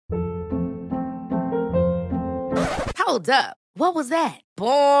Hold up. What was that?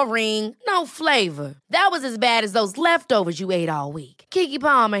 Boring. No flavor. That was as bad as those leftovers you ate all week. Keke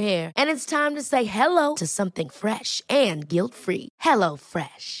Palmer here. And it's time to say hello to something fresh and guilt-free. Hello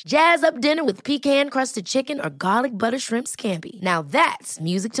Fresh. Jazz up dinner with pecan-crusted chicken or garlic butter shrimp scampi. Now that's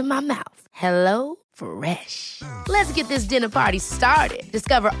music to my mouth. Hello Fresh. Let's get this dinner party started.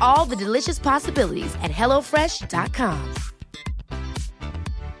 Discover all the delicious possibilities at hellofresh.com.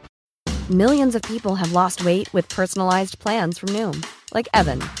 Millions of people have lost weight with personalized plans from Noom. Like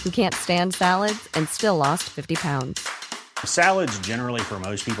Evan, who can't stand salads and still lost 50 pounds. Salads generally for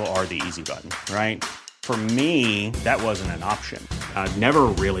most people are the easy button, right? For me, that wasn't an option. I never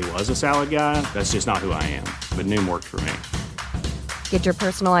really was a salad guy. That's just not who I am. But Noom worked for me. Get your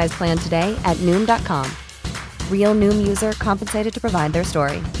personalized plan today at Noom.com. Real Noom user compensated to provide their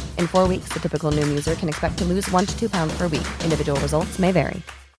story. In 4 weeks, the typical Noom user can expect to lose 1 to 2 pounds per week. Individual results may vary.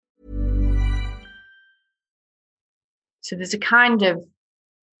 So there's a kind of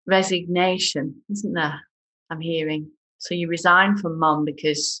resignation, isn't there? I'm hearing. So you resign from mum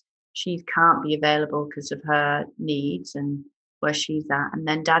because she can't be available because of her needs and where she's at. And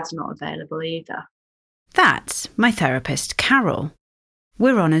then dad's not available either. That's my therapist, Carol.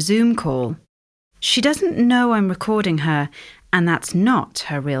 We're on a Zoom call. She doesn't know I'm recording her, and that's not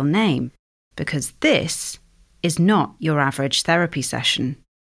her real name, because this is not your average therapy session.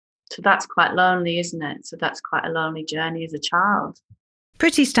 So that's quite lonely, isn't it? So that's quite a lonely journey as a child.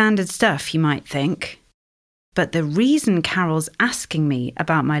 Pretty standard stuff, you might think. But the reason Carol's asking me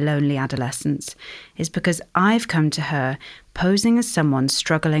about my lonely adolescence is because I've come to her posing as someone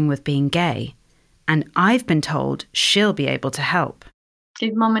struggling with being gay, and I've been told she'll be able to help.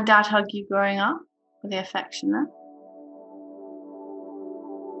 Did mum and dad hug you growing up? Were they affectionate?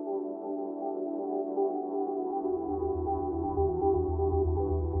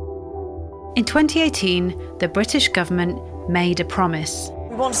 In 2018, the British government made a promise.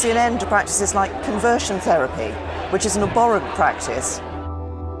 We want to see an end to practices like conversion therapy, which is an abhorrent practice.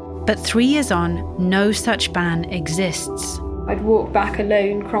 But 3 years on, no such ban exists. I'd walk back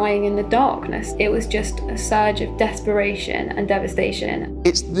alone, crying in the darkness. It was just a surge of desperation and devastation.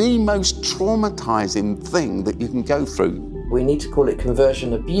 It's the most traumatising thing that you can go through. We need to call it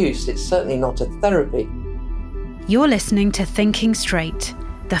conversion abuse. It's certainly not a therapy. You're listening to Thinking Straight,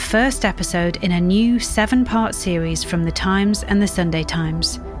 the first episode in a new 7-part series from The Times and The Sunday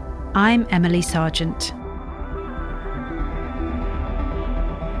Times. I'm Emily Sargent.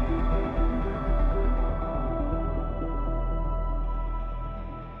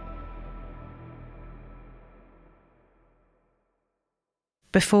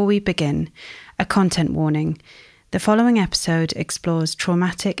 Before we begin, a content warning. The following episode explores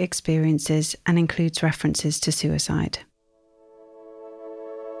traumatic experiences and includes references to suicide.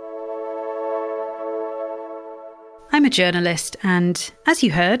 I'm a journalist and, as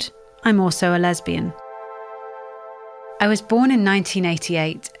you heard, I'm also a lesbian. I was born in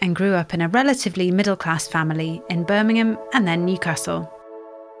 1988 and grew up in a relatively middle-class family in Birmingham and then Newcastle.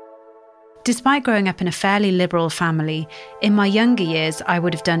 Despite growing up in a fairly liberal family, in my younger years I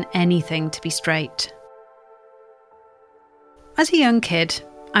would have done anything to be straight. As a young kid,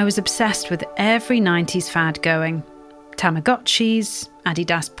 I was obsessed with every 90s fad going. Tamagotchis,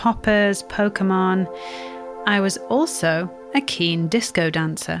 Adidas poppers, Pokemon. I was also a keen disco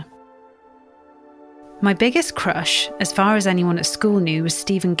dancer. My biggest crush, as far as anyone at school knew, was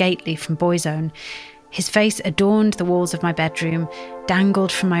Stephen Gately from Boyzone. His face adorned the walls of my bedroom,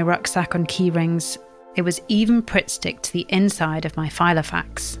 dangled from my rucksack on key rings. It was even Pritt-stick to the inside of my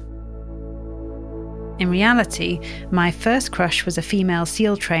Filofax. In reality, my first crush was a female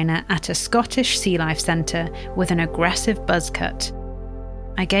SEAL trainer at a Scottish sea life centre with an aggressive buzz cut.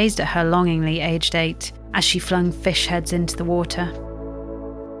 I gazed at her longingly, aged 8, as she flung fish heads into the water.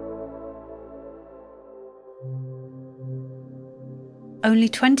 Only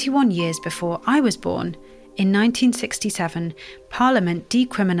 21 years before I was born, in 1967, Parliament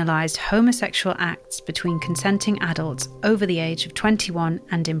decriminalised homosexual acts between consenting adults over the age of 21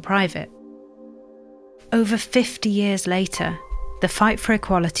 and in private. Over 50 years later, the fight for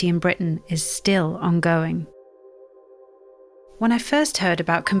equality in Britain is still ongoing. When I first heard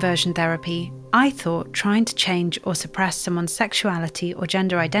about conversion therapy, I thought trying to change or suppress someone's sexuality or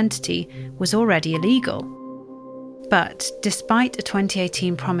gender identity was already illegal. But despite a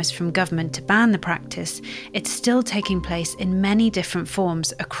 2018 promise from government to ban the practice, it's still taking place in many different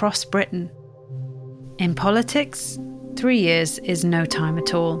forms across Britain. In politics, 3 years is no time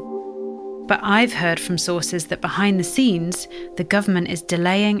at all. But I've heard from sources that behind the scenes, the government is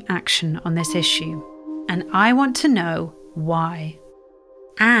delaying action on this issue. And I want to know why.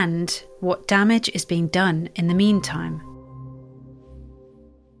 and what damage is being done in the meantime.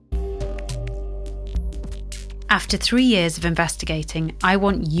 After 3 years of investigating, I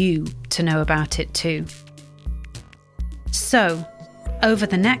want you to know about it too. So, over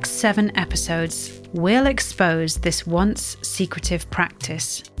the next 7 episodes, we'll expose this once secretive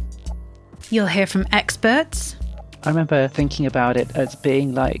practice. You'll hear from experts. I remember thinking about it as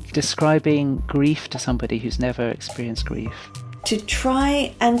being like describing grief to somebody who's never experienced grief. To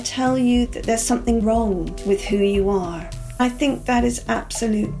try and tell you that there's something wrong with who you are, I think that is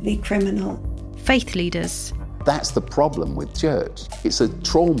absolutely criminal. Faith leaders. That's the problem with church. It's a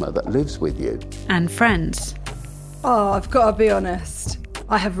trauma that lives with you. And friends. Oh, I've got to be honest.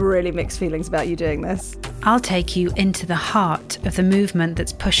 I have really mixed feelings about you doing this. I'll take you into the heart of the movement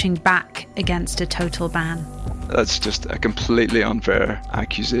that's pushing back against a total ban. That's just a completely unfair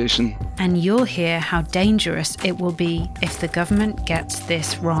accusation. And you'll hear how dangerous it will be if the government gets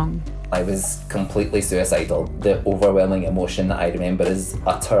this wrong. I was completely suicidal. The overwhelming emotion that I remember is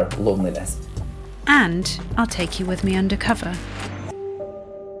utter loneliness. And I'll take you with me undercover.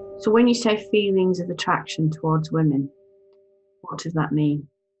 So when you say feelings of attraction towards women, what does that mean?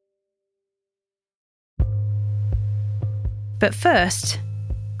 But first,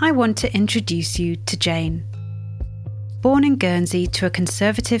 I want to introduce you to Jane. Born in Guernsey to a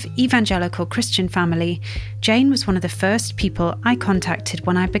conservative evangelical Christian family, Jane was one of the first people I contacted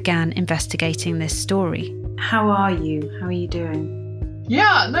when I began investigating this story. How are you? How are you doing?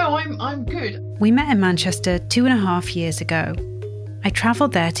 Yeah, no, I'm good. We met in Manchester 2.5 years ago. I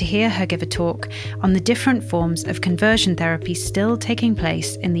travelled there to hear her give a talk on the different forms of conversion therapy still taking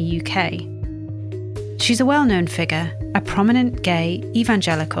place in the UK. She's a well-known figure, a prominent gay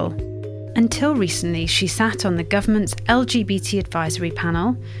evangelical. Until recently, she sat on the government's LGBT advisory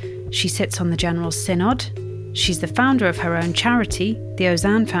panel. She sits on the General Synod. She's the founder of her own charity, the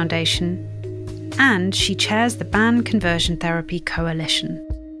Ozanne Foundation. And she chairs the Ban Conversion Therapy Coalition.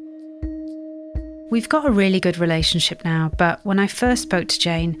 We've got a really good relationship now, but when I first spoke to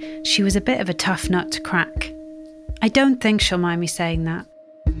Jane, she was a bit of a tough nut to crack. I don't think she'll mind me saying that.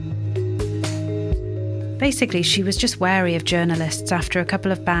 Basically, she was just wary of journalists after a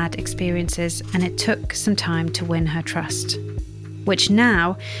couple of bad experiences, and it took some time to win her trust. Which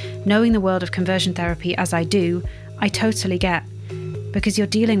now, knowing the world of conversion therapy as I do, I totally get. Because you're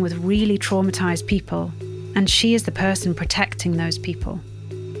dealing with really traumatised people, and she is the person protecting those people.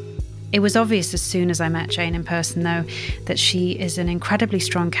 It was obvious as soon as I met Jane in person, though, that she is an incredibly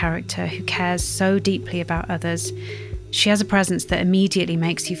strong character who cares so deeply about others. She has a presence that immediately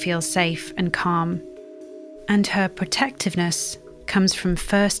makes you feel safe and calm. And her protectiveness comes from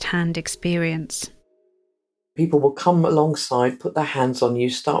first-hand experience. People will come alongside, put their hands on you,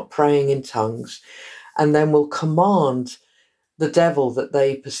 start praying in tongues, and then will command the devil that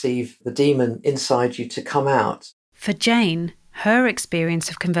they perceive, the demon inside you, to come out. For Jane, her experience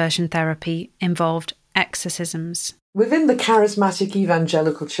of conversion therapy involved exorcisms. Within the charismatic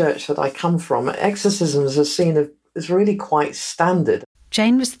evangelical church that I come from, exorcisms are seen as really quite standard.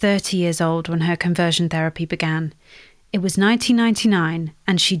 Jane was 30 years old when her conversion therapy began. It was 1999,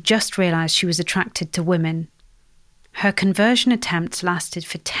 and she just realised she was attracted to women. Her conversion attempts lasted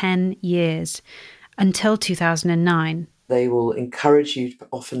for 10 years, until 2009. They will encourage you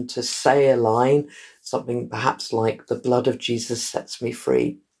often to say a line, something perhaps like, "The blood of Jesus sets me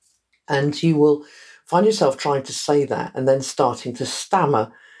free." And you will find yourself trying to say that and then starting to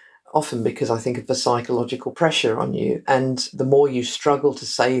stammer, often because I think of the psychological pressure on you. And the more you struggle to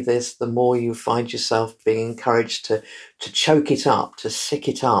say this, the more you find yourself being encouraged to choke it up, to sick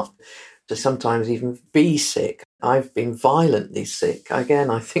it up, to sometimes even be sick. I've been violently sick. Again,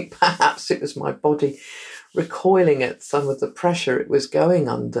 I think perhaps it was my body recoiling at some of the pressure it was going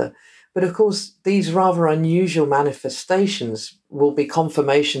under. But of course, these rather unusual manifestations will be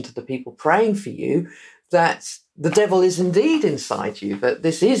confirmation to the people praying for you that the devil is indeed inside you, that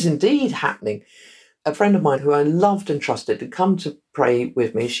this is indeed happening. A friend of mine who I loved and trusted had come to pray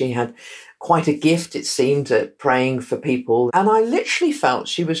with me. She had quite a gift, it seemed, at praying for people. And I literally felt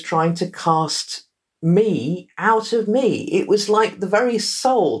she was trying to cast me out of me. It was like the very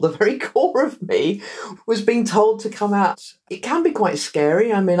soul, the very core of me was being told to come out. It can be quite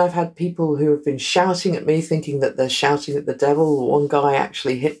scary. I mean, I've had people who have been shouting at me, thinking that they're shouting at the devil. One guy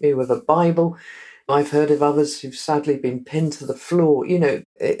actually hit me with a Bible. I've heard of others who've sadly been pinned to the floor. You know,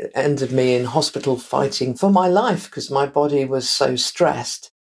 it ended me in hospital fighting for my life because my body was so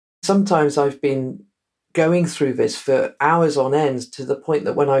stressed. Sometimes I've been going through this for hours on end, to the point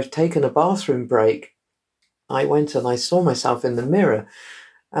that when I've taken a bathroom break, I went and I saw myself in the mirror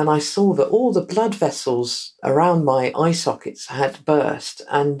And I saw that all the blood vessels around my eye sockets had burst.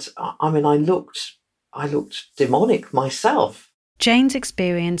 And I looked demonic myself. Jane's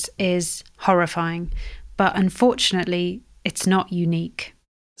experience is horrifying, but unfortunately, it's not unique.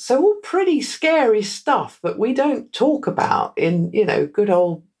 So all pretty scary stuff that we don't talk about in, good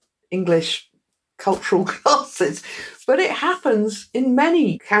old English cultural classes. But it happens in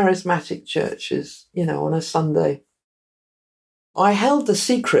many charismatic churches, on a Sunday. I held the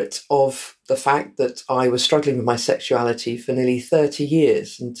secret of the fact that I was struggling with my sexuality for nearly 30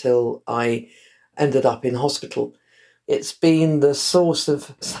 years until I ended up in hospital. It's been the source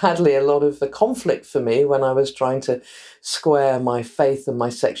of, sadly, a lot of the conflict for me when I was trying to square my faith and my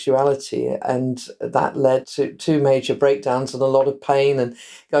sexuality. And that led to 2 major breakdowns and a lot of pain and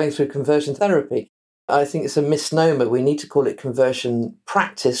going through conversion therapy. I think it's a misnomer. We need to call it conversion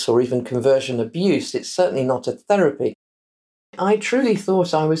practice or even conversion abuse. It's certainly not a therapy. I truly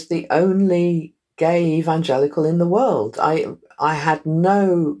thought I was the only gay evangelical in the world. I had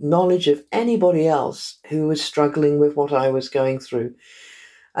no knowledge of anybody else who was struggling with what I was going through.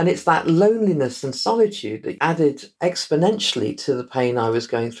 And it's that loneliness and solitude that added exponentially to the pain I was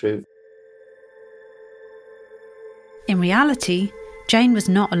going through. In reality, Jane was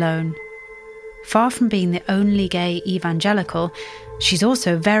not alone. Far from being the only gay evangelical, she's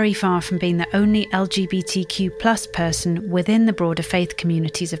also very far from being the only LGBTQ+ person within the broader faith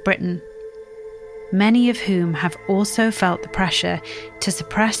communities of Britain. Many of whom have also felt the pressure to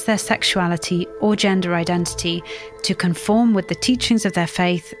suppress their sexuality or gender identity to conform with the teachings of their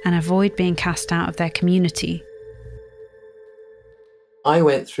faith and avoid being cast out of their community. I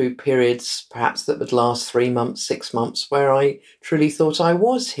went through periods, perhaps that would last 3 months, 6 months, where I truly thought I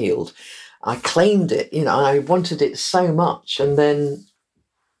was healed. I claimed it, I wanted it so much, and then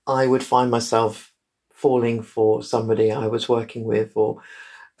I would find myself falling for somebody I was working with, or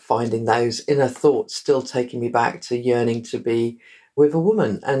finding those inner thoughts still taking me back to yearning to be with a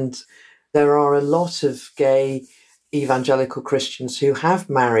woman. And there are a lot of gay evangelical Christians who have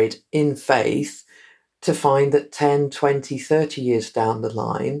married in faith to find that 10, 20, 30 years down the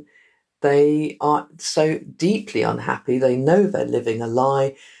line, they are so deeply unhappy. They know they're living a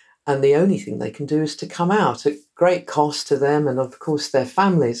lie, and the only thing they can do is to come out at great cost to them and, of course, their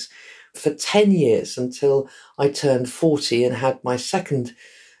families. For 10 years, until I turned 40 and had my second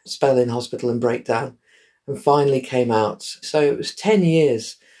spell in hospital and breakdown, and finally came out. So it was 10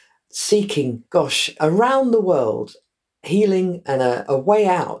 years seeking, around the world, healing and a way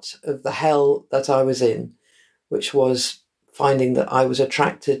out of the hell that I was in, which was finding that I was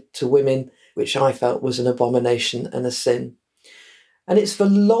attracted to women, which I felt was an abomination and a sin. And it's the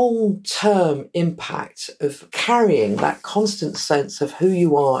long-term impact of carrying that constant sense of who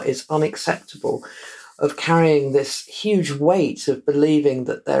you are is unacceptable, of carrying this huge weight of believing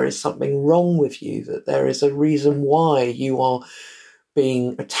that there is something wrong with you, that there is a reason why you are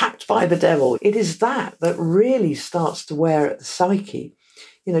being attacked by the devil. It is that really starts to wear at the psyche.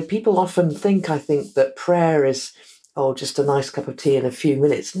 People often think, that prayer is, just a nice cup of tea in a few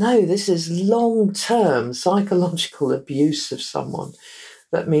minutes. No, this is long-term psychological abuse of someone.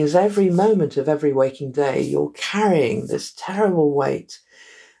 That means every moment of every waking day, you're carrying this terrible weight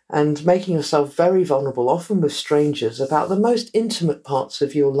and making yourself very vulnerable, often with strangers, about the most intimate parts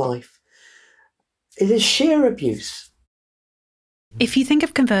of your life. It is sheer abuse. If you think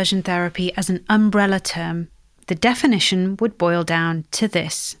of conversion therapy as an umbrella term, the definition would boil down to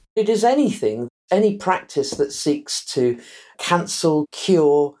this. It is any practice that seeks to cancel,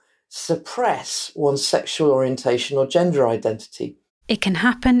 cure, suppress one's sexual orientation or gender identity. It can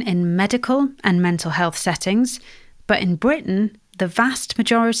happen in medical and mental health settings, but in Britain, the vast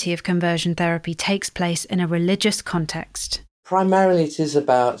majority of conversion therapy takes place in a religious context. Primarily it is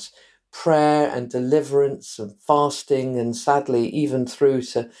about prayer and deliverance and fasting, and sadly even through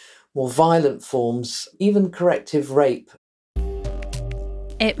to more violent forms, even corrective rape.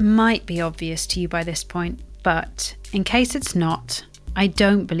 It might be obvious to you by this point, but in case it's not, I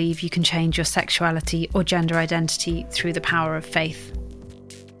don't believe you can change your sexuality or gender identity through the power of faith.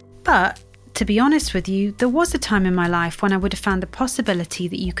 But, to be honest with you, there was a time in my life when I would have found the possibility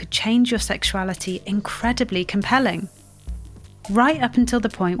that you could change your sexuality incredibly compelling. Right up until the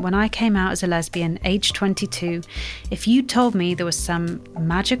point when I came out as a lesbian, aged 22, if you told me there was some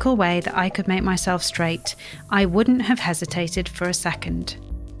magical way that I could make myself straight, I wouldn't have hesitated for a second.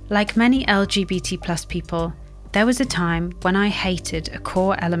 Like many LGBT+ people, there was a time when I hated a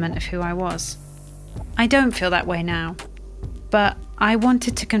core element of who I was. I don't feel that way now, but I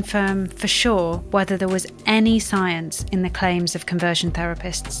wanted to confirm for sure whether there was any science in the claims of conversion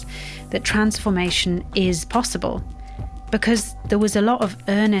therapists that transformation is possible. because there was a lot of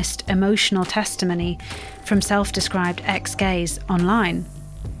earnest, emotional testimony from self-described ex-gays online.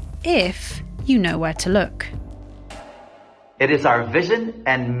 If you know where to look. It is our vision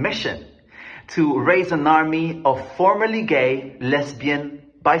and mission to raise an army of formerly gay, lesbian,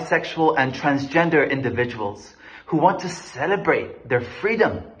 bisexual, and transgender individuals who want to celebrate their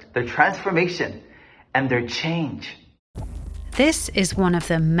freedom, their transformation, and their change. This is one of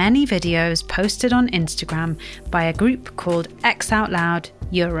the many videos posted on Instagram by a group called X Out Loud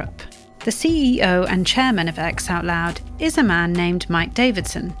Europe. The CEO and chairman of X Out Loud is a man named Mike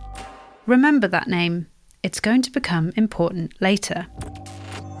Davidson. Remember that name. It's going to become important later.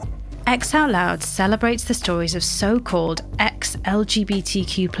 X Out Loud celebrates the stories of so-called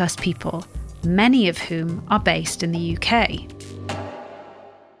ex-LGBTQ+ people, many of whom are based in the UK.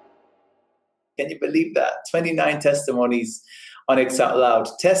 Can you believe that? 29 testimonies on X Out Loud,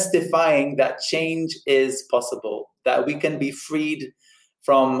 testifying that change is possible, that we can be freed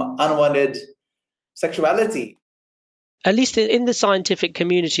from unwanted sexuality. At least in the scientific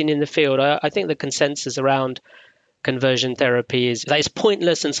community and in the field, I think the consensus around conversion therapy is that it's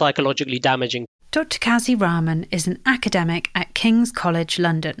pointless and psychologically damaging. Dr. Kazi Rahman is an academic at King's College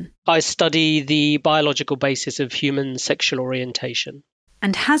London. I study the biological basis of human sexual orientation.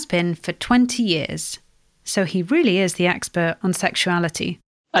 And has been for 20 years. So he really is the expert on sexuality.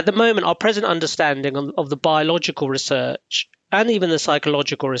 At the moment, our present understanding of the biological research and even the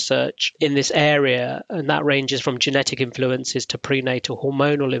psychological research in this area, and that ranges from genetic influences to prenatal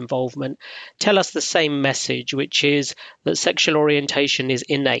hormonal involvement, tell us the same message, which is that sexual orientation is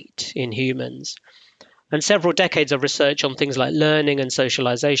innate in humans. And several decades of research on things like learning and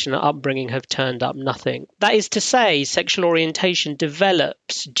socialization and upbringing have turned up nothing. That is to say, sexual orientation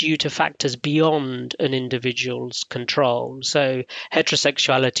develops due to factors beyond an individual's control. So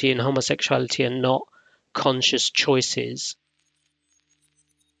heterosexuality and homosexuality are not conscious choices.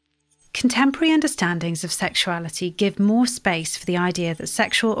 Contemporary understandings of sexuality give more space for the idea that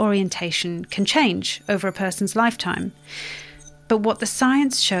sexual orientation can change over a person's lifetime. But what the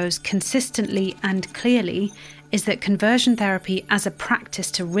science shows consistently and clearly is that conversion therapy as a practice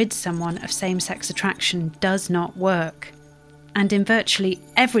to rid someone of same-sex attraction does not work. And in virtually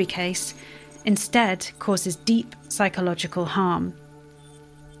every case, instead causes deep psychological harm.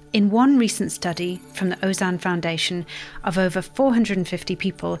 In one recent study from the Ozan Foundation of over 450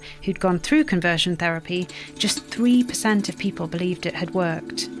 people who'd gone through conversion therapy, just 3% of people believed it had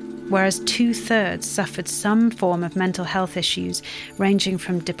worked, whereas 2/3 suffered some form of mental health issues ranging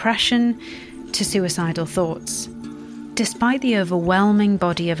from depression to suicidal thoughts. Despite the overwhelming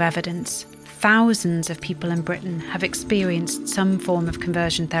body of evidence, thousands of people in Britain have experienced some form of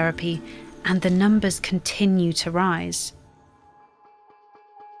conversion therapy, and the numbers continue to rise.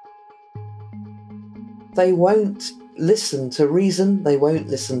 They won't listen to reason, they won't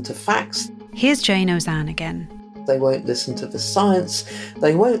listen to facts. Here's Jane Ozan again. They won't listen to the science,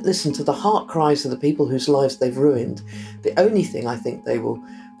 they won't listen to the heart cries of the people whose lives they've ruined. The only thing I think they will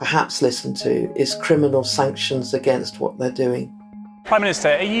perhaps listen to is criminal sanctions against what they're doing. Prime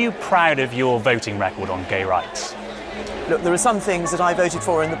Minister, are you proud of your voting record on gay rights? Look, there are some things that I voted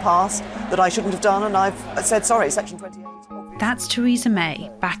for in the past that I shouldn't have done, and I've said sorry. Section 28. That's Theresa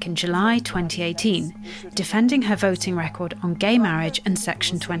May back in July 2018, defending her voting record on gay marriage and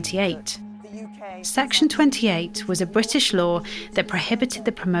Section 28. Section 28 was a British law that prohibited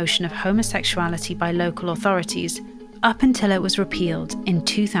the promotion of homosexuality by local authorities up until it was repealed in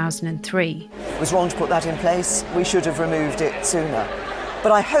 2003. It was wrong to put that in place. We should have removed it sooner.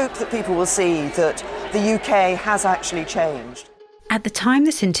 But I hope that people will see that the UK has actually changed. At the time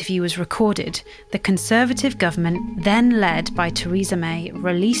this interview was recorded, the Conservative government, then led by Theresa May,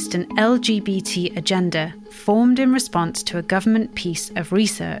 released an LGBT agenda formed in response to a government piece of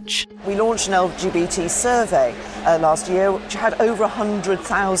research. We launched an LGBT survey last year, which had over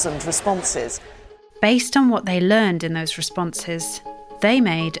 100,000 responses. Based on what they learned in those responses, they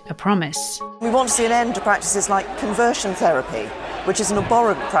made a promise. We want to see an end to practices like conversion therapy, which is an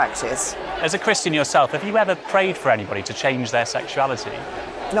abhorrent practice. As a Christian yourself, have you ever prayed for anybody to change their sexuality?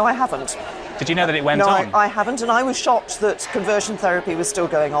 No, I haven't. Did you know that it went on? No, I haven't, and I was shocked that conversion therapy was still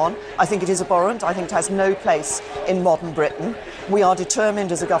going on. I think it is abhorrent. I think it has no place in modern Britain. We are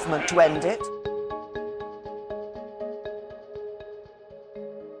determined as a government to end it.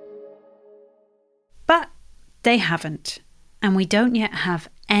 But they haven't, and we don't yet have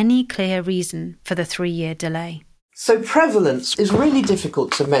any clear reason for the 3-year delay. So prevalence is really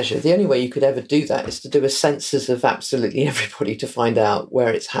difficult to measure. The only way you could ever do that is to do a census of absolutely everybody to find out where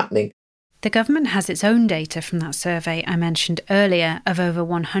it's happening. The government has its own data from that survey I mentioned earlier of over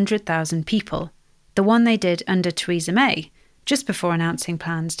 100,000 people, the one they did under Theresa May, just before announcing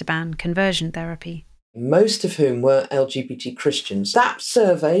plans to ban conversion therapy. Most of whom were LGBT Christians. That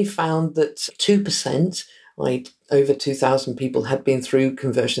survey found that 2%, like over 2,000 people, had been through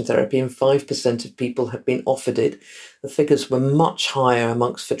conversion therapy and 5% of people had been offered it. The figures were much higher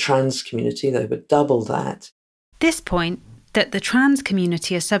amongst the trans community. They were double that. This point, that the trans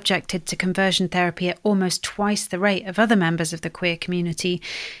community are subjected to conversion therapy at almost twice the rate of other members of the queer community,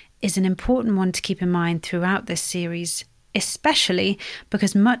 is an important one to keep in mind throughout this series, especially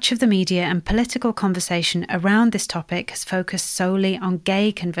because much of the media and political conversation around this topic has focused solely on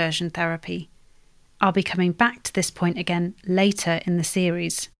gay conversion therapy. I'll be coming back to this point again later in the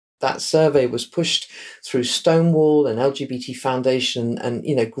series. That survey was pushed through Stonewall and LGBT Foundation and,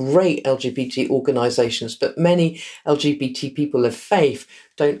 great LGBT organisations, but many LGBT people of faith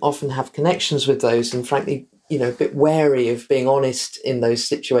don't often have connections with those and, frankly, a bit wary of being honest in those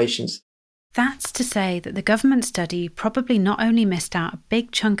situations. That's to say that the government study probably not only missed out a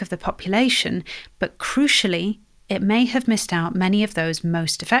big chunk of the population, but crucially, it may have missed out many of those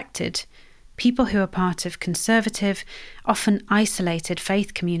most affected. People who are part of conservative, often isolated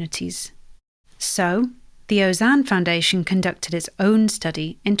faith communities. So, the Ozanne Foundation conducted its own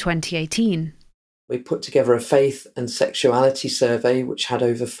study in 2018. We put together a faith and sexuality survey which had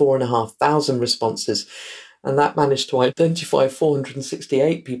over 4,500 responses, and that managed to identify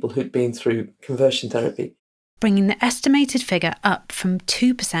 468 people who'd been through conversion therapy. Bringing the estimated figure up from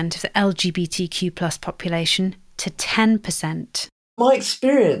 2% of the LGBTQ+ population to 10%. My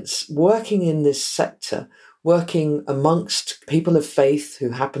experience working in this sector, working amongst people of faith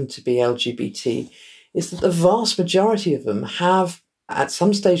who happen to be LGBT, is that the vast majority of them have, at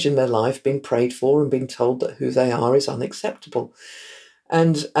some stage in their life, been prayed for and been told that who they are is unacceptable.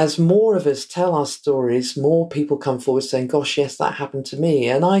 And as more of us tell our stories, more people come forward saying, gosh, yes, that happened to me.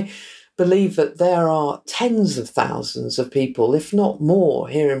 And I believe that there are tens of thousands of people, if not more,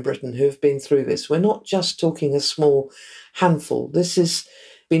 here in Britain who have been through this. We're not just talking a small handful. This has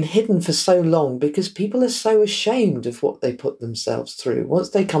been hidden for so long because people are so ashamed of what they put themselves through. Once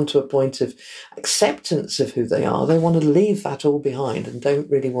they come to a point of acceptance of who they are, they want to leave that all behind and don't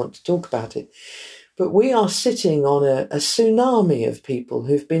really want to talk about it. But we are sitting on a tsunami of people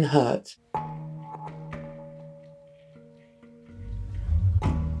who've been hurt.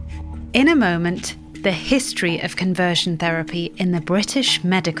 In a moment, the history of conversion therapy in the British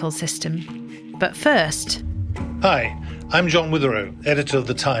medical system. But first... Hi, I'm John Witherow, editor of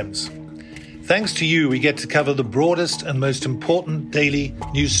The Times. Thanks to you, we get to cover the broadest and most important daily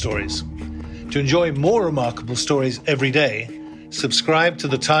news stories. To enjoy more remarkable stories every day, subscribe to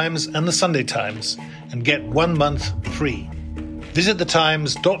The Times and The Sunday Times and get 1 month free. Visit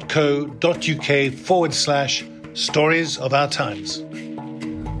thetimes.co.uk/stories of our times.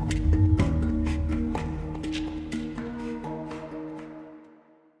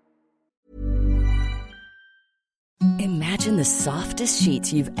 Imagine the softest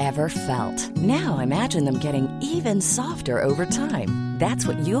sheets you've ever felt. Now imagine them getting even softer over time. That's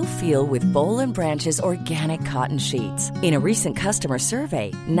what you'll feel with Boll & Branch's organic cotton sheets. In a recent customer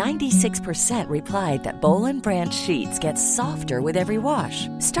survey, 96% replied that Boll & Branch sheets get softer with every wash.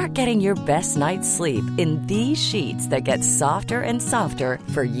 Start getting your best night's sleep in these sheets that get softer and softer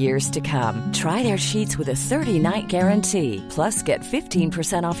for years to come. Try their sheets with a 30-night guarantee. Plus, get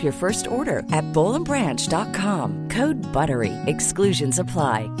 15% off your first order at bollandbranch.com. Code BUTTERY. Exclusions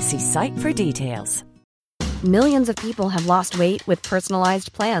apply. See site for details. Millions of people have lost weight with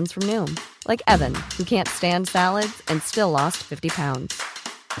personalized plans from Noom. Like Evan, who can't stand salads and still lost 50 pounds.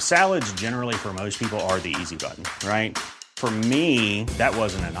 Salads generally for most people are the easy button, right? For me, that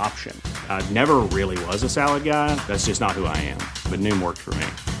wasn't an option. I never really was a salad guy. That's just not who I am. But Noom worked for me.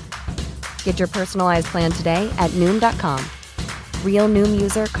 Get your personalized plan today at Noom.com. Real Noom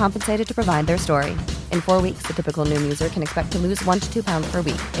user compensated to provide their story. In 4 weeks, the typical Noom user can expect to lose 1 to 2 pounds per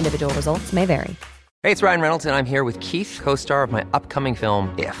week. Individual results may vary. Hey, it's Ryan Reynolds, and I'm here with Keith, co-star of my upcoming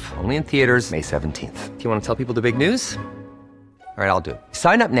film, If, only in theaters May 17th. Do you want to tell people the big news? All right, I'll do it.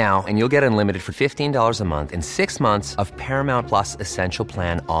 Sign up now and you'll get unlimited for $15 a month and 6 months of Paramount Plus Essential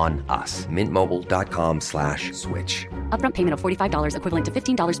Plan on us. MintMobile.com/switch. Upfront payment of $45 equivalent to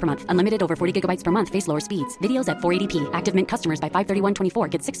 $15 per month. Unlimited over 40 gigabytes per month. Face lower speeds. Videos at 480p. Active Mint customers by 531.24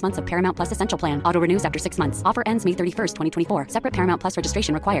 get 6 months of Paramount Plus Essential Plan. Auto renews after 6 months. Offer ends May 31st, 2024. Separate Paramount Plus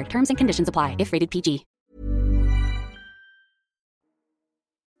registration required. Terms and conditions apply if rated PG.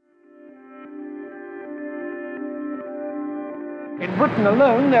 In Britain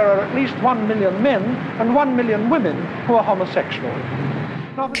alone, there are at least 1 million men and 1 million women who are homosexual.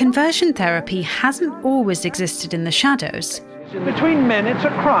 Conversion therapy hasn't always existed in the shadows. Between men, it's a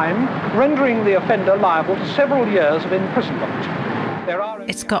crime, rendering the offender liable to several years of imprisonment.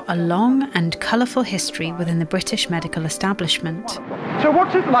 It's got a long and colourful history within the British medical establishment. So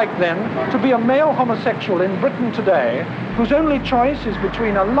what's it like, then, to be a male homosexual in Britain today whose only choice is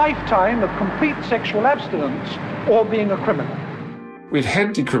between a lifetime of complete sexual abstinence or being a criminal? We'd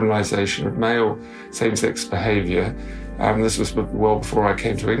had decriminalisation of male same-sex behaviour. This was well before I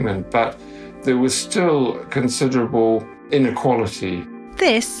came to England, but there was still considerable inequality.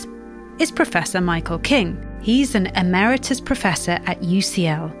 This is Professor Michael King. He's an emeritus professor at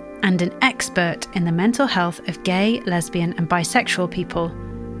UCL and an expert in the mental health of gay, lesbian and bisexual people,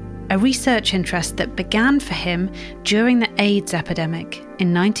 a research interest that began for him during the AIDS epidemic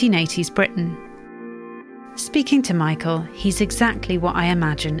in 1980s Britain. Speaking to Michael, he's exactly what I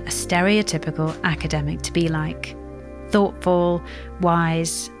imagine a stereotypical academic to be like. Thoughtful,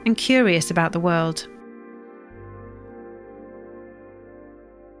 wise and curious about the world.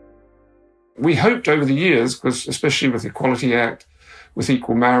 We hoped over the years, because especially with the Equality Act, with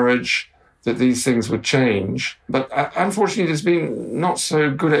equal marriage, that these things would change. But unfortunately, there's been not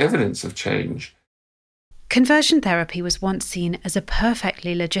so good evidence of change. Conversion therapy was once seen as a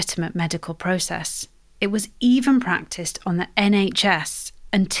perfectly legitimate medical process. It was even practiced on the NHS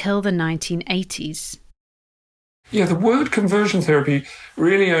until the 1980s. Yeah, the word conversion therapy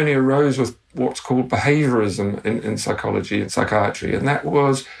really only arose with what's called behaviourism in psychology and psychiatry, and that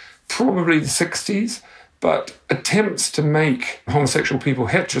was probably the 60s, but attempts to make homosexual people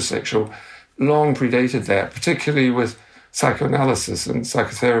heterosexual long predated that, particularly with psychoanalysis and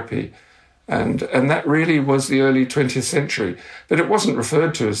psychotherapy. And that really was the early 20th century. But it wasn't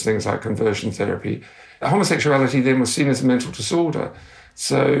referred to as things like conversion therapy. Homosexuality then was seen as a mental disorder.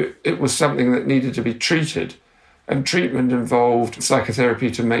 So it was something that needed to be treated. And treatment involved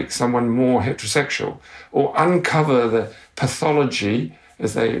psychotherapy to make someone more heterosexual or uncover the pathology,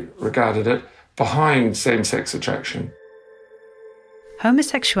 as they regarded it, behind same-sex attraction.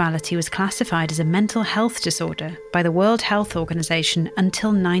 Homosexuality was classified as a mental health disorder by the World Health Organization until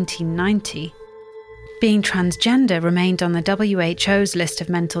 1990. Being transgender remained on the WHO's list of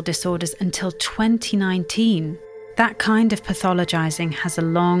mental disorders until 2019. That kind of pathologizing has a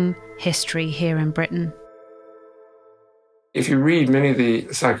long history here in Britain. If you read many of the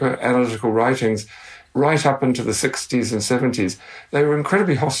psychoanalytical writings, right up into the 60s and 70s, they were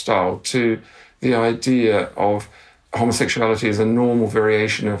incredibly hostile to the idea of homosexuality as a normal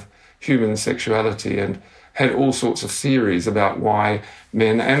variation of human sexuality and had all sorts of theories about why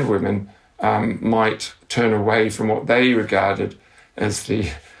men and women might turn away from what they regarded as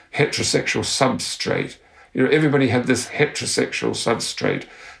the heterosexual substrate. You know, everybody had this heterosexual substrate.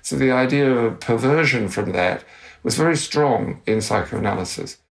 So the idea of a perversion from that was very strong in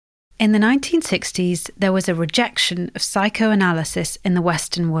psychoanalysis. In the 1960s, there was a rejection of psychoanalysis in the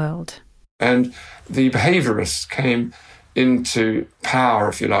Western world. And the behaviourists came into power,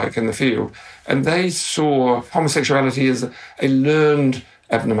 if you like, in the field, and they saw homosexuality as a learned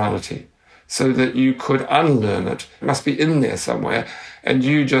abnormality, so that you could unlearn it. It must be in there somewhere, and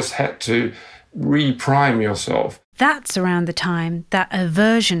you just had to reprime yourself. That's around the time that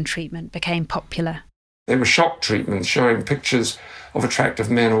aversion treatment became popular. They were shock treatments showing pictures of attractive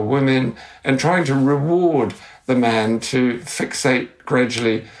men or women and trying to reward the man to fixate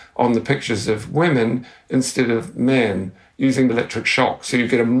gradually on the pictures of women instead of men using electric shock. So you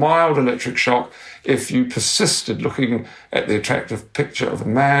get a mild electric shock if you persisted looking at the attractive picture of a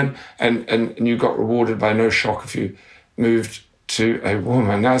man and you got rewarded by no shock if you moved to a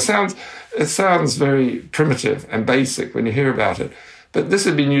woman. Now, it sounds very primitive and basic when you hear about it, but this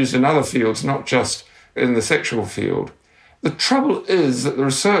had been used in other fields, not just in the sexual field. The trouble is that the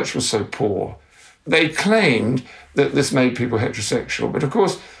research was so poor. They claimed that this made people heterosexual. But of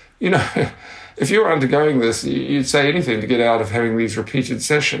course, you know, if you're undergoing this, you'd say anything to get out of having these repeated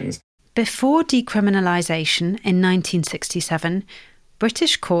sessions. Before decriminalisation in 1967,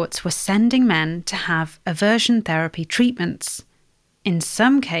 British courts were sending men to have aversion therapy treatments. In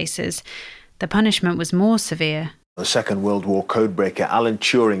some cases, the punishment was more severe. The Second World War codebreaker Alan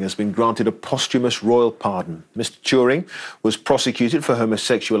Turing has been granted a posthumous royal pardon. Mr. Turing was prosecuted for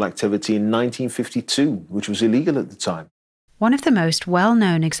homosexual activity in 1952, which was illegal at the time. One of the most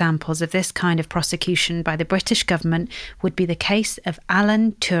well-known examples of this kind of prosecution by the British government would be the case of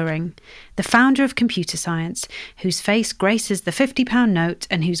Alan Turing, the founder of computer science, whose face graces the £50 note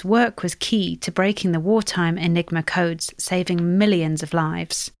and whose work was key to breaking the wartime Enigma codes, saving millions of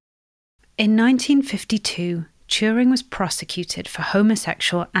lives. In 1952, Turing was prosecuted for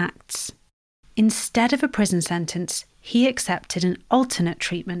homosexual acts. Instead of a prison sentence, he accepted an alternate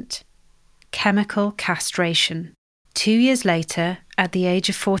treatment: chemical castration. 2 years later, at the age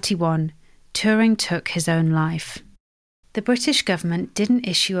of 41, Turing took his own life. The British government didn't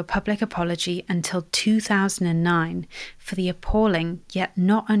issue a public apology until 2009 for the appalling yet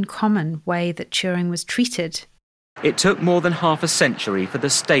not uncommon way that Turing was treated. It took more than half a century for the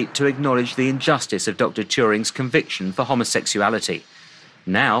state to acknowledge the injustice of Dr. Turing's conviction for homosexuality.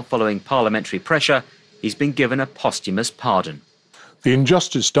 Now, following parliamentary pressure, he's been given a posthumous pardon. The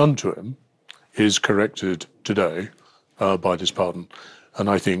injustice done to him is corrected today by this pardon, and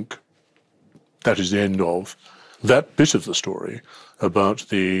I think that is the end of that bit of the story about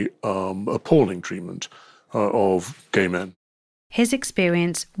the appalling treatment of gay men. His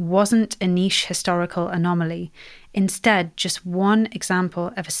experience wasn't a niche historical anomaly, instead just one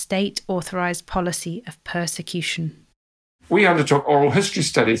example of a state-authorised policy of persecution. We undertook oral history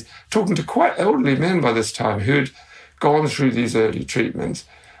studies, talking to quite elderly men by this time who'd gone through these early treatments,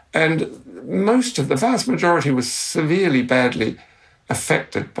 and the vast majority was severely, badly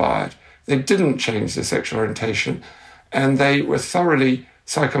affected by it. They didn't change their sexual orientation, and they were thoroughly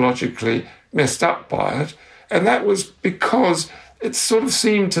psychologically messed up by it. And that was because it sort of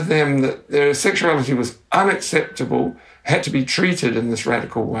seemed to them that their sexuality was unacceptable, had to be treated in this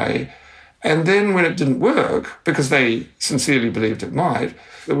radical way. And then when it didn't work, because they sincerely believed it might,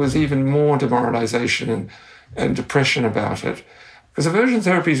 there was even more demoralization and depression about it. Because aversion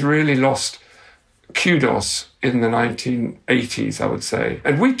therapies really lost kudos in the 1980s, I would say.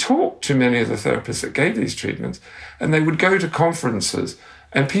 And we talked to many of the therapists that gave these treatments, and they would go to conferences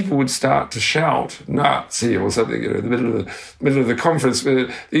and people would start to shout Nazi or something, in the middle of the conference.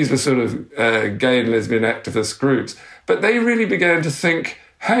 These were sort of gay and lesbian activist groups. But they really began to think,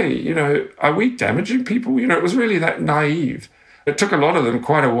 hey, are we damaging people? It was really that naive. It took a lot of them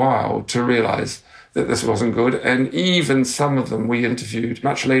quite a while to realize that this wasn't good. And even some of them we interviewed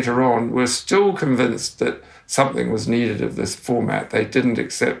much later on were still convinced that something was needed of this format. They didn't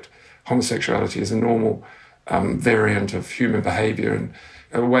accept homosexuality as a normal variant of human behavior and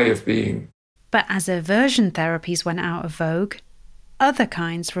a way of being. But as aversion therapies went out of vogue, other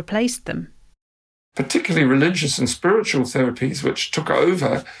kinds replaced them. Particularly religious and spiritual therapies, which took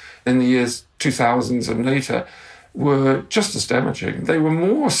over in the years 2000s and later, were just as damaging. They were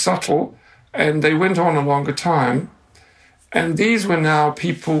more subtle and they went on a longer time. And these were now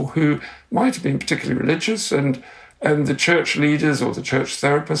people who might have been particularly religious, and the church leaders or the church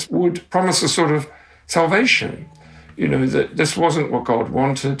therapists would promise a sort of salvation, that this wasn't what God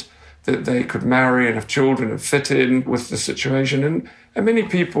wanted, that they could marry and have children and fit in with the situation. And many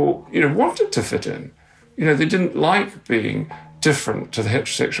people, wanted to fit in. They didn't like being different to the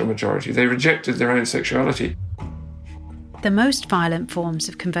heterosexual majority. They rejected their own sexuality. The most violent forms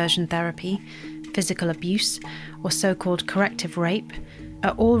of conversion therapy, physical abuse or so-called corrective rape,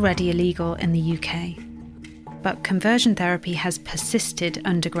 are already illegal in the UK. But conversion therapy has persisted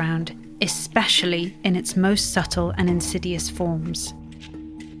underground, especially in its most subtle and insidious forms.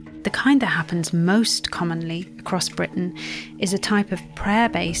 The kind that happens most commonly across Britain is a type of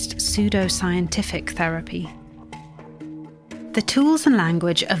prayer-based pseudo-scientific therapy. The tools and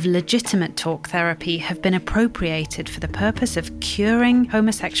language of legitimate talk therapy have been appropriated for the purpose of curing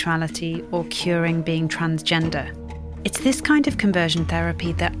homosexuality or curing being transgender. It's this kind of conversion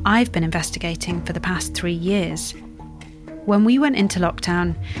therapy that I've been investigating for the past 3 years. When we went into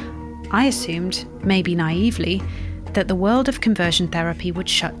lockdown, I assumed, maybe naively, that the world of conversion therapy would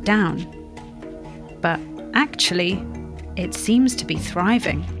shut down. But actually, it seems to be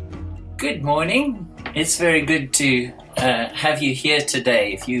thriving. Good morning. It's very good to have you here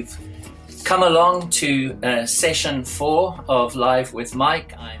today. If you've come along to session 4 of Live with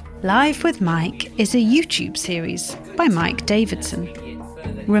Mike, Live with Mike is a YouTube series by Mike Davidson.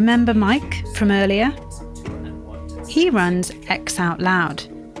 Remember Mike from earlier? He runs X Out Loud.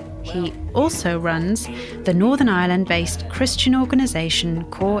 He also runs the Northern Ireland-based Christian organisation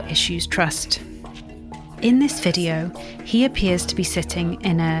Core Issues Trust. In this video, he appears to be sitting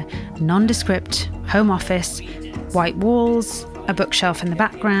in a nondescript home office, white walls, a bookshelf in the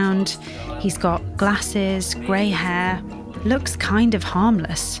background. He's got glasses, grey hair, looks kind of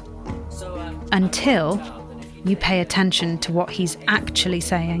harmless. Until you pay attention to what he's actually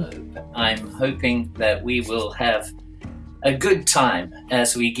saying. I'm hoping that we will have a good time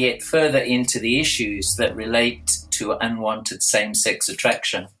as we get further into the issues that relate to unwanted same-sex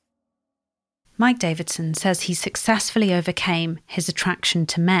attraction. Mike Davidson says he successfully overcame his attraction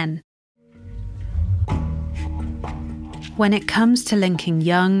to men. When it comes to linking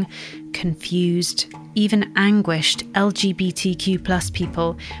young, confused, even anguished LGBTQ+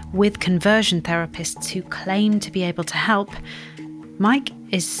 people with conversion therapists who claim to be able to help, Mike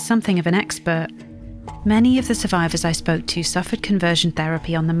is something of an expert. Many of the survivors I spoke to suffered conversion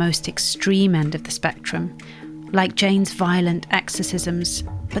therapy on the most extreme end of the spectrum, like Jane's violent exorcisms.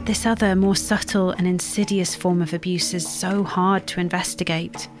 But this other, more subtle and insidious form of abuse is so hard to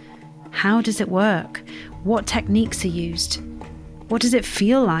investigate. How does it work? What techniques are used? What does it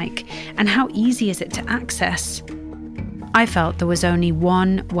feel like? And how easy is it to access? I felt there was only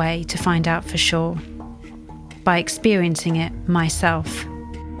one way to find out for sure: by experiencing it myself.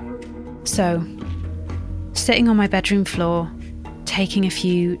 So, sitting on my bedroom floor, taking a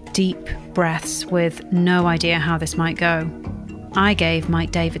few deep breaths with no idea how this might go, I gave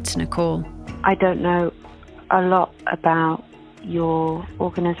Mike Davidson a call. I don't know a lot about your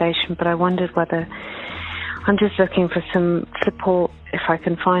organisation, but I wondered whether I'm just looking for some support, if I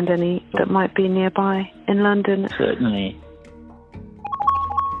can find any, that might be nearby in London. Certainly.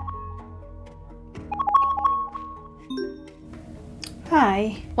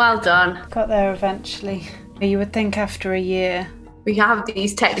 Hi. Well done. Got there eventually. You would think after a year. We have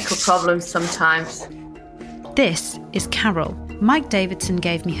these technical problems sometimes. This is Carol. Mike Davidson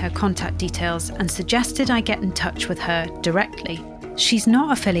gave me her contact details and suggested I get in touch with her directly. She's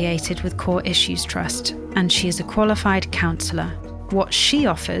not affiliated with Core Issues Trust, and she is a qualified counsellor. What she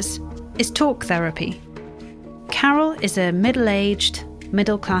offers is talk therapy. Carol is a middle-aged,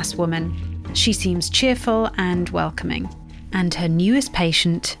 middle-class woman. She seems cheerful and welcoming. And her newest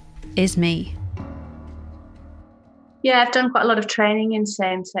patient is me. Yeah, I've done quite a lot of training in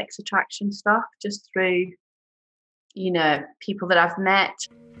same-sex attraction stuff, just through, people that I've met.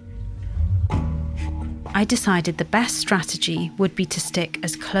 I decided the best strategy would be to stick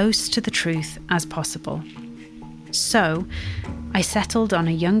as close to the truth as possible. So, I settled on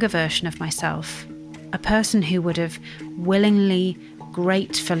a younger version of myself, a person who would have willingly,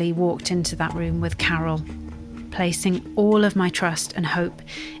 gratefully walked into that room with Carol, placing all of my trust and hope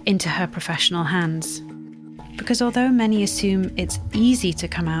into her professional hands. Because although many assume it's easy to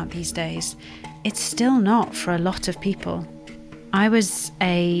come out these days, it's still not for a lot of people. I was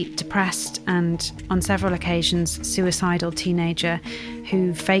a depressed and, on several occasions, suicidal teenager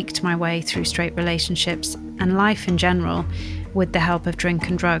who faked my way through straight relationships and life in general with the help of drink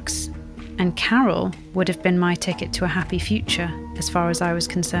and drugs. And Carol would have been my ticket to a happy future, as far as I was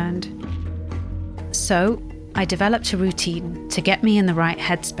concerned. So, I developed a routine to get me in the right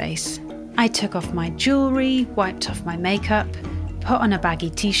headspace. I took off my jewellery, wiped off my makeup, put on a baggy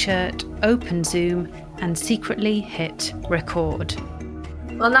t-shirt, opened Zoom, and secretly hit record.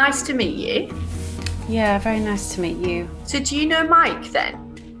 Well, nice to meet you. Yeah, very nice to meet you. So do you know Mike then?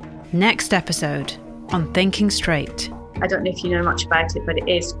 Next episode on Thinking Straight. I don't know if you know much about it, but it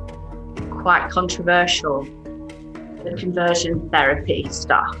is quite controversial, the conversion therapy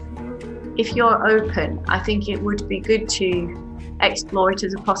stuff. If you're open, I think it would be good to explore it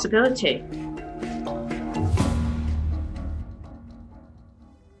as a possibility.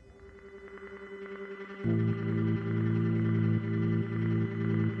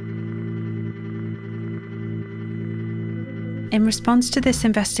 In response to this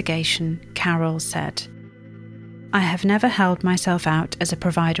investigation, Carol said, I have never held myself out as a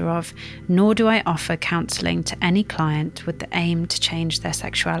provider of, nor do I offer counselling to any client with the aim to change their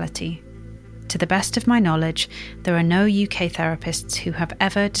sexuality. To the best of my knowledge, there are no UK therapists who have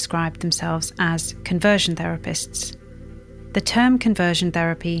ever described themselves as conversion therapists. The term conversion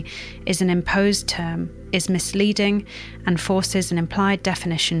therapy is an imposed term, is misleading, and forces an implied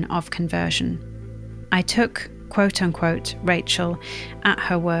definition of conversion. I took, quote-unquote, Rachel at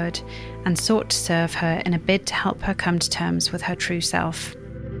her word and sought to serve her in a bid to help her come to terms with her true self.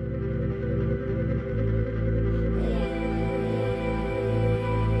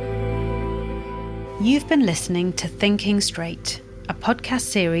 You've been listening to Thinking Straight, a podcast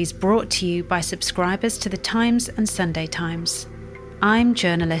series brought to you by subscribers to The Times and Sunday Times. I'm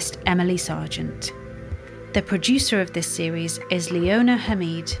journalist Emily Sargent. The producer of this series is Leona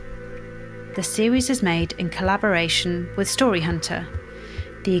Hamid. The series is made in collaboration with Story Hunter.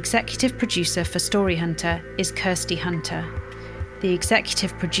 The executive producer for Story Hunter is Kirsty Hunter. The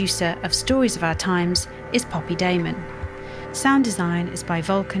executive producer of Stories of Our Times is Poppy Damon. Sound design is by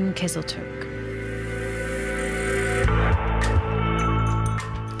Volkan Kiziltuk.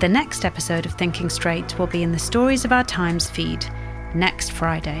 The next episode of Thinking Straight will be in the Stories of Our Times feed next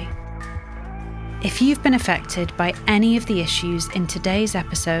Friday. If you've been affected by any of the issues in today's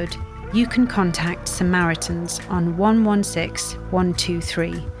episode, you can contact Samaritans on 116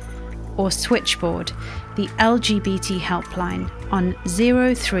 123 or Switchboard, the LGBT helpline, on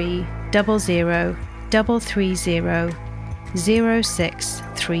 0300 330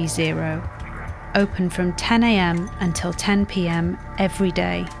 0630. Open from 10 a.m. until 10 p.m. every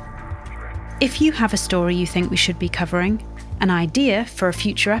day. If you have a story you think we should be covering, an idea for a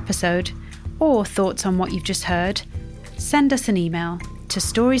future episode, or thoughts on what you've just heard, send us an email to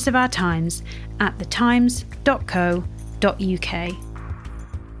storiesofourtimes@thetimes.co.uk.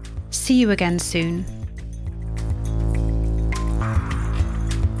 See you again soon.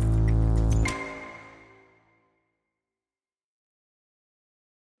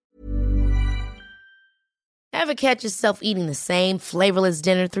 Ever catch yourself eating the same flavorless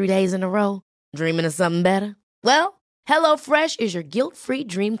dinner 3 days in a row? Dreaming of something better? Well, HelloFresh is your guilt-free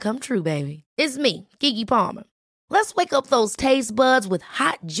dream come true, baby. It's me, Keke Palmer. Let's wake up those taste buds with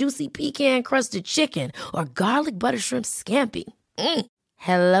hot, juicy pecan-crusted chicken or garlic butter shrimp scampi.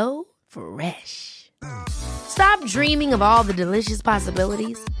 Hello Fresh. Stop dreaming of all the delicious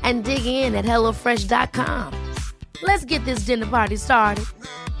possibilities and dig in at HelloFresh.com. Let's get this dinner party started.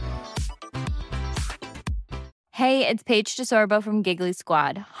 Hey, it's Paige DeSorbo from Giggly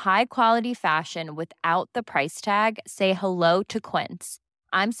Squad. High quality fashion without the price tag. Say hello to Quince.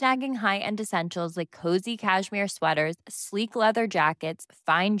 I'm snagging high-end essentials like cozy cashmere sweaters, sleek leather jackets,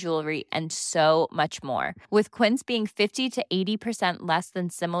 fine jewelry, and so much more. With Quince being 50 to 80% less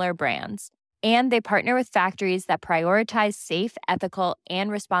than similar brands. And they partner with factories that prioritize safe, ethical, and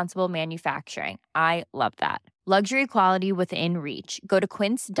responsible manufacturing. I love that. Luxury quality within reach. Go to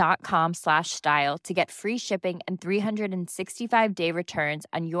quince.com/style to get free shipping and 365-day returns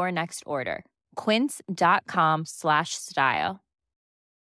on your next order. Quince.com/style.